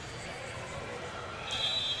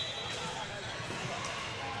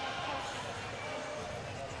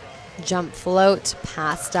 Jump float,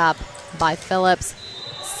 passed up by Phillips.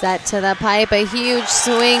 Set to the pipe, a huge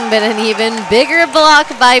swing, but an even bigger block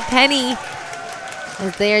by Penny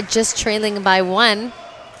as they are just trailing by 1.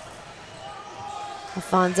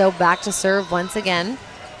 Afonso back to serve once again.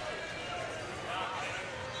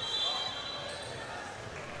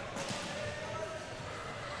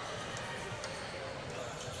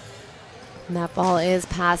 And that ball is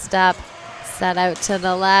passed up, set out to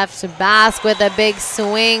the left. Basque with a big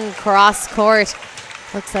swing cross court.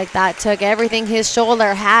 Looks like that took everything his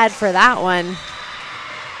shoulder had for that one.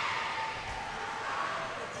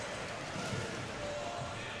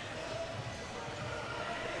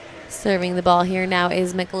 Serving the ball here now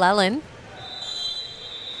is McLellan.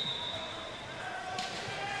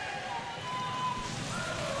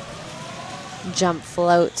 Jump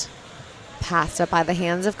float. Passed up by the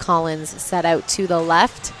hands of Collins. Set out to the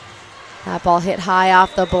left. That ball hit high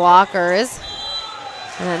off the blockers.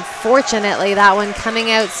 And unfortunately, that one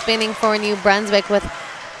coming out spinning for New Brunswick with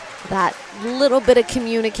that little bit of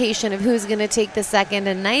communication of who's going to take the second.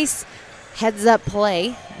 A nice heads-up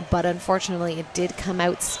play, but unfortunately, it did come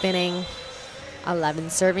out spinning.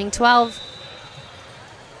 11 serving 12.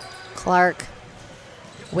 Clark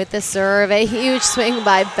with the serve. A huge swing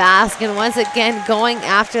by Basque, and once again going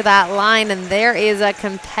after that line. And there is a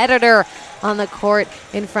competitor on the court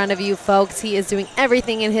in front of you, folks. He is doing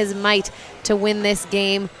everything in his might to win this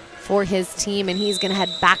game for his team, and he's going to head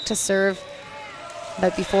back to serve.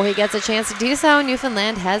 But before he gets a chance to do so,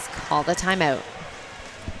 Newfoundland has called a timeout.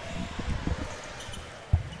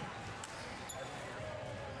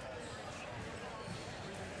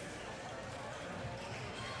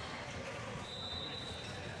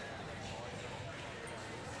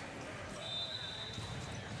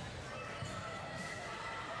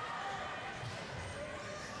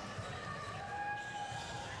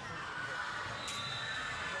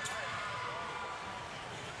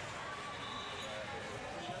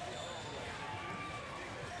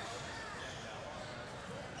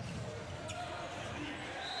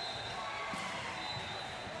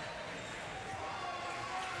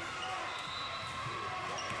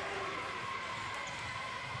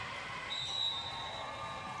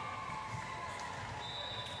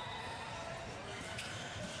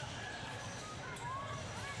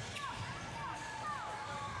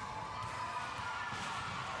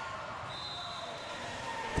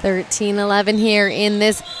 13-11 here in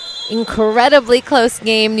this incredibly close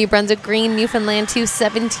game. New Brunswick Green, Newfoundland 2,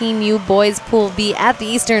 17U boys Pool B at the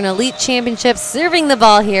Eastern Elite Championships. Serving the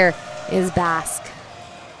ball here is Basque.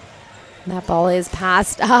 That ball is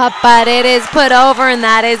passed up, but it is put over, and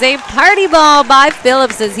that is a party ball by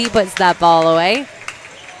Phillips as he puts that ball away.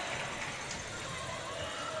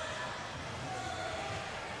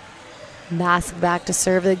 Basque back to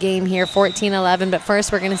serve the game here, 14-11, but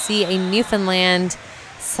first we're going to see a Newfoundland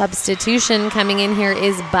substitution. Coming in here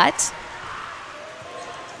is Butt.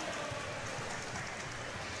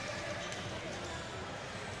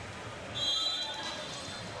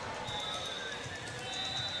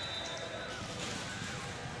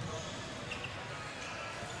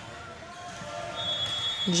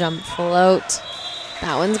 Jump float.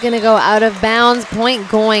 That one's going to go out of bounds. Point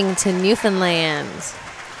going to Newfoundland.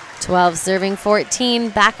 12 serving 14.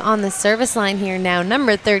 Back on the service line here now,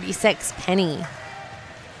 number 36, Penny.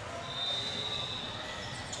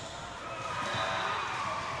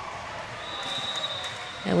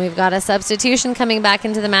 And we've got a substitution coming back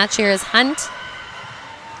into the match here is Hunt.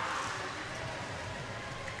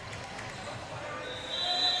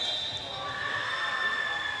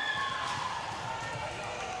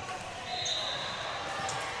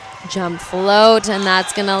 Jump float, and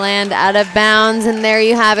that's going to land out of bounds. And there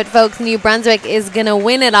you have it, folks. New Brunswick is going to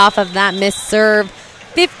win it off of that missed serve.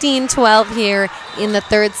 15-12 here in the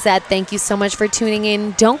third set. Thank you so much for tuning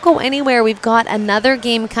in. Don't go anywhere. We've got another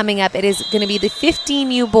game coming up. It is going to be the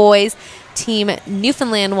 15U boys, Team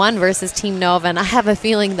Newfoundland 1 versus Team Nova. And I have a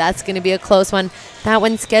feeling that's going to be a close one. That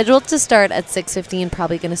one's scheduled to start at 6:15,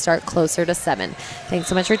 probably going to start closer to 7. Thanks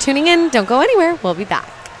so much for tuning in. Don't go anywhere. We'll be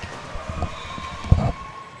back.